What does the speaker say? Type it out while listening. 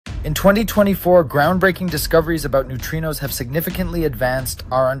In 2024, groundbreaking discoveries about neutrinos have significantly advanced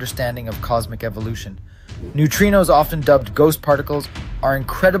our understanding of cosmic evolution. Neutrinos, often dubbed ghost particles, are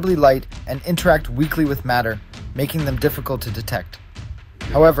incredibly light and interact weakly with matter, making them difficult to detect.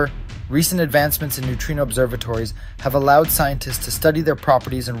 However, recent advancements in neutrino observatories have allowed scientists to study their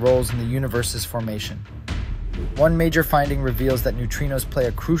properties and roles in the universe's formation. One major finding reveals that neutrinos play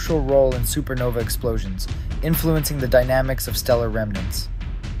a crucial role in supernova explosions, influencing the dynamics of stellar remnants.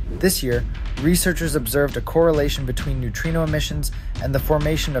 This year, researchers observed a correlation between neutrino emissions and the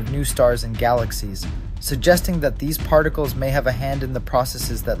formation of new stars and galaxies, suggesting that these particles may have a hand in the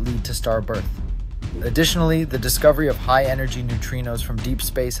processes that lead to star birth. Additionally, the discovery of high-energy neutrinos from deep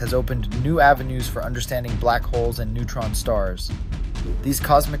space has opened new avenues for understanding black holes and neutron stars. These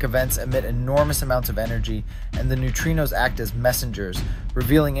cosmic events emit enormous amounts of energy, and the neutrinos act as messengers,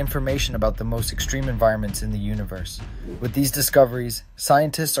 revealing information about the most extreme environments in the universe. With these discoveries,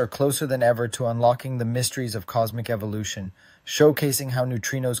 scientists are closer than ever to unlocking the mysteries of cosmic evolution, showcasing how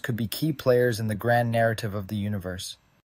neutrinos could be key players in the grand narrative of the universe.